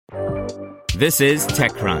This is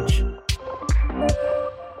TechCrunch.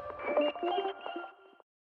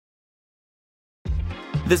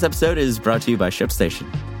 This episode is brought to you by ShipStation.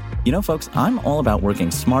 You know, folks, I'm all about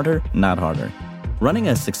working smarter, not harder. Running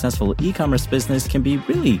a successful e-commerce business can be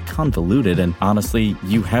really convoluted, and honestly,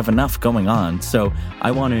 you have enough going on, so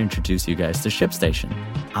I want to introduce you guys to ShipStation.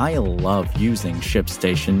 I love using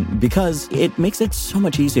ShipStation because it makes it so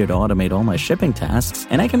much easier to automate all my shipping tasks,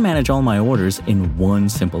 and I can manage all my orders in one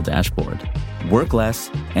simple dashboard. Work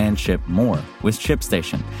less and ship more with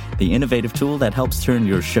ShipStation, the innovative tool that helps turn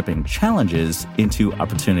your shipping challenges into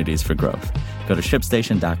opportunities for growth. Go to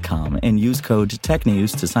ShipStation.com and use code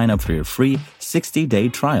TechNews to sign up for your free 60-day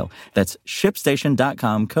trial. That's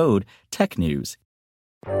ShipStation.com, code TechNews.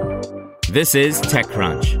 This is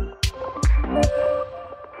TechCrunch.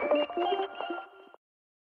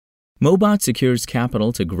 Mobot secures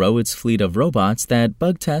capital to grow its fleet of robots that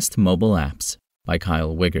bug test mobile apps, by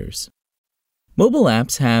Kyle Wiggers. Mobile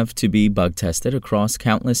apps have to be bug tested across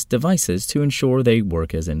countless devices to ensure they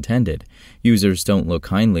work as intended. Users don't look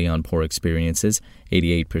kindly on poor experiences.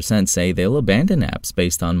 88% say they'll abandon apps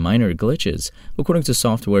based on minor glitches, according to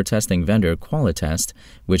software testing vendor Qualitest,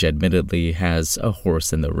 which admittedly has a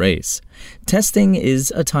horse in the race. Testing is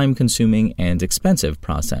a time-consuming and expensive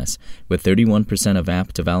process, with 31% of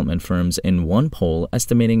app development firms in one poll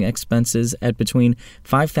estimating expenses at between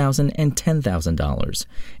 $5,000 and $10,000.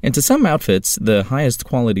 And to some outfits, the highest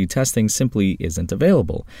quality testing simply isn't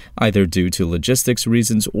available, either due to logistics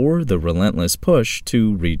reasons or the relentless push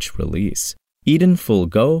to reach release. Eden Full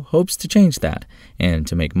Go hopes to change that, and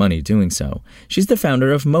to make money doing so. She's the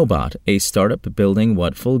founder of Mobot, a startup building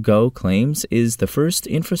what Full Go claims is the first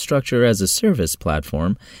infrastructure-as-a-service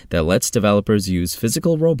platform that lets developers use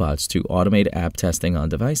physical robots to automate app testing on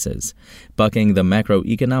devices. Bucking the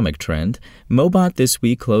macroeconomic trend, Mobot this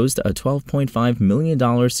week closed a $12.5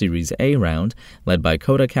 million Series A round, led by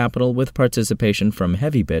Coda Capital with participation from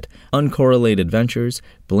Heavybit, Uncorrelated Ventures,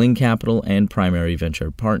 Bling Capital, and primary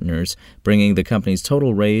venture partners, bringing the company's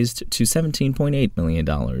total raised to $17.8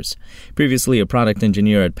 million. Previously a product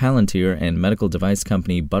engineer at Palantir and medical device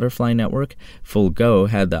company Butterfly Network, Full Go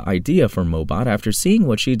had the idea for Mobot after seeing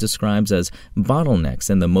what she describes as bottlenecks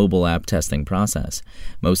in the mobile app testing process.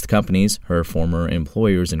 Most companies, her former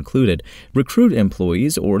employers included, recruit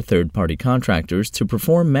employees or third-party contractors to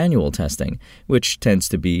perform manual testing, which tends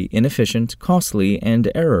to be inefficient, costly,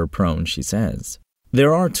 and error-prone, she says.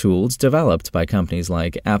 There are tools developed by companies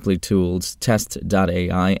like Applitools,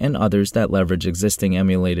 Test.ai, and others that leverage existing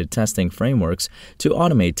emulated testing frameworks to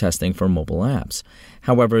automate testing for mobile apps.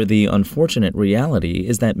 However, the unfortunate reality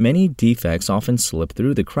is that many defects often slip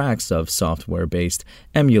through the cracks of software-based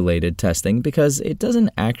emulated testing because it doesn't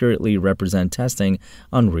accurately represent testing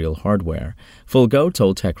on real hardware. Full Go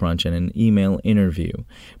told TechCrunch in an email interview.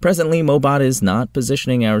 Presently, Mobot is not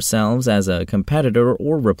positioning ourselves as a competitor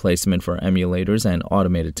or replacement for emulators and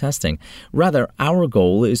automated testing. Rather, our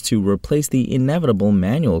goal is to replace the inevitable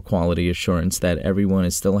manual quality assurance that everyone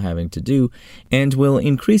is still having to do and will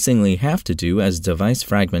increasingly have to do as device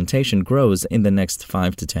fragmentation grows in the next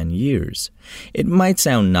 5 to 10 years. It might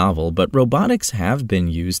sound novel, but robotics have been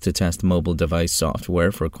used to test mobile device software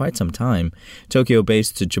for quite some time.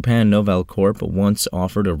 Tokyo-based Japan Novel Corp once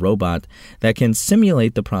offered a robot that can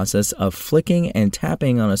simulate the process of flicking and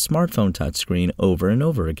tapping on a smartphone touchscreen over and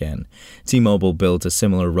over again. T-Mobile built a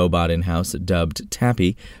similar robot in-house dubbed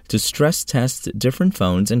Tappy to stress test different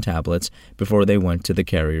phones and tablets before they went to the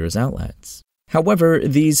carrier's outlets. However,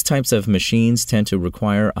 these types of machines tend to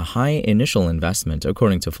require a high initial investment,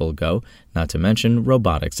 according to Full Go, not to mention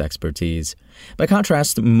robotics expertise. By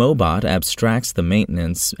contrast, Mobot abstracts the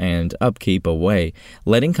maintenance and upkeep away,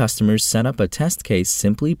 letting customers set up a test case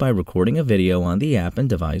simply by recording a video on the app and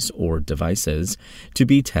device or devices to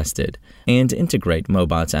be tested, and integrate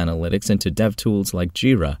Mobot's analytics into dev tools like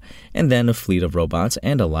Jira, and then a fleet of robots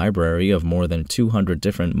and a library of more than 200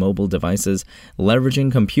 different mobile devices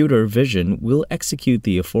leveraging computer vision will execute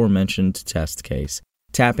the aforementioned test case.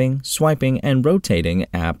 Tapping, swiping, and rotating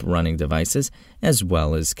app-running devices, as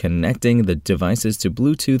well as connecting the devices to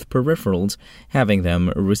Bluetooth peripherals, having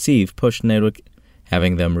them receive push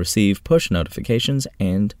notifications,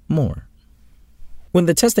 and more. When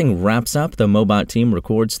the testing wraps up, the Mobot team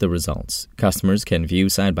records the results. Customers can view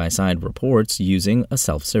side-by-side reports using a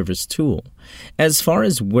self-service tool. As far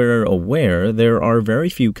as we're aware, there are very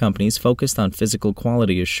few companies focused on physical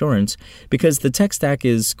quality assurance because the tech stack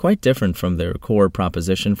is quite different from their core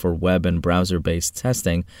proposition for web and browser-based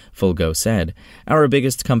testing, Full Go said. Our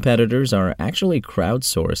biggest competitors are actually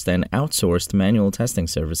crowdsourced and outsourced manual testing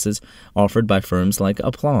services offered by firms like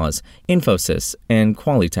Applause, Infosys, and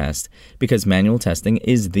Qualitest, because manual testing testing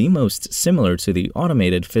is the most similar to the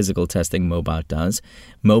automated physical testing Mobot does.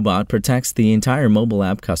 Mobot protects the entire mobile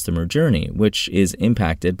app customer journey, which is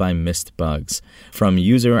impacted by missed bugs. From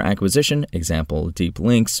user acquisition, example, deep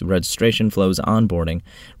links, registration flows, onboarding,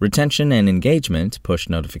 retention and engagement, push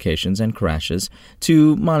notifications and crashes,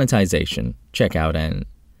 to monetization, checkout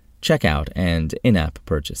and in-app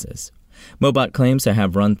purchases. Mobot claims to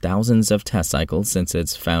have run thousands of test cycles since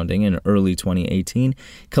its founding in early 2018,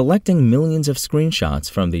 collecting millions of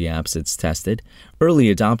screenshots from the apps it's tested.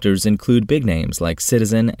 Early adopters include big names like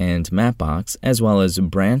Citizen and Mapbox, as well as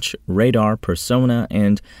Branch, Radar, Persona,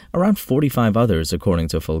 and around 45 others, according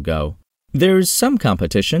to FullGo. There's some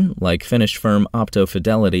competition, like Finnish firm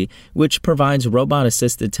OptoFidelity, which provides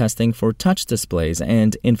robot-assisted testing for touch displays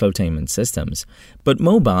and infotainment systems. But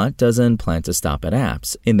Mobot doesn't plan to stop at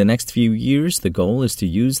apps. In the next few years, the goal is to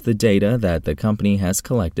use the data that the company has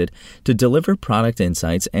collected to deliver product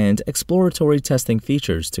insights and exploratory testing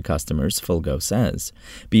features to customers, FullGo says.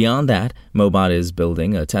 Beyond that, Mobot is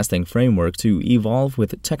building a testing framework to evolve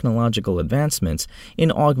with technological advancements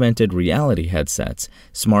in augmented reality headsets,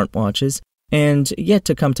 smartwatches, and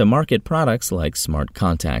yet-to-come-to-market products like smart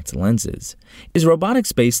contact lenses. Is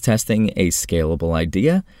robotics-based testing a scalable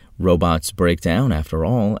idea? Robots break down, after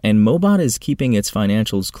all, and Mobot is keeping its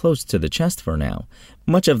financials close to the chest for now.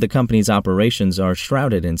 Much of the company's operations are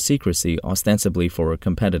shrouded in secrecy, ostensibly for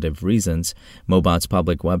competitive reasons. Mobot's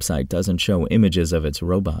public website doesn't show images of its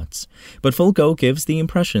robots. But FullGo gives the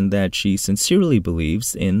impression that she sincerely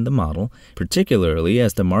believes in the model, particularly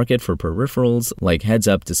as the market for peripherals like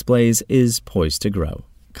heads-up displays is poised to grow.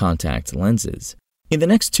 Contact lenses. In the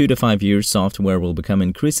next 2 to 5 years, software will become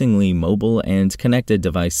increasingly mobile and connected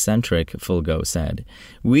device-centric, FullGo said.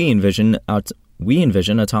 We envision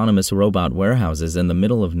autonomous robot warehouses in the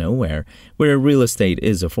middle of nowhere, where real estate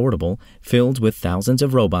is affordable, filled with thousands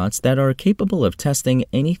of robots that are capable of testing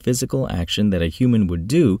any physical action that a human would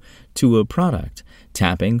do to a product.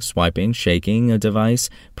 Tapping, swiping, shaking a device,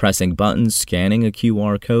 pressing buttons, scanning a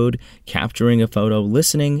QR code, capturing a photo,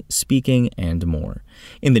 listening, speaking, and more.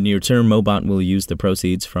 In the near term, Mobot will use the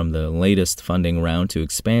proceeds from the latest funding round to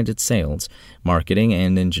expand its sales, marketing,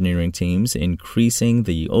 and engineering teams, increasing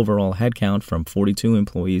the overall headcount from 42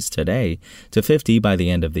 employees today to 50 by the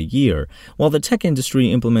end of the year. While the tech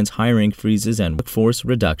industry implements hiring freezes and workforce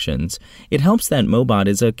reductions, it helps that Mobot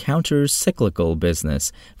is a counter-cyclical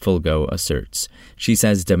business, FullGo asserts. She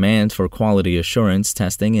says demand for quality assurance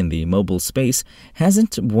testing in the mobile space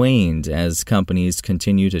hasn't waned as companies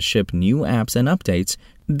continue to ship new apps and updates.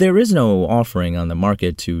 There is no offering on the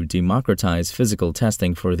market to democratize physical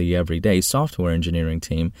testing for the everyday software engineering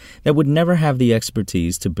team that would never have the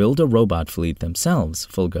expertise to build a robot fleet themselves,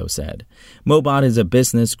 FullGo said. Mobot is a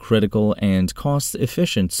business-critical and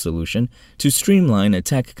cost-efficient solution to streamline a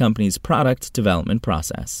tech company's product development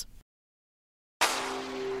process.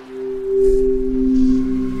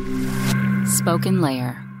 Spoken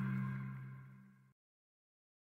Layer.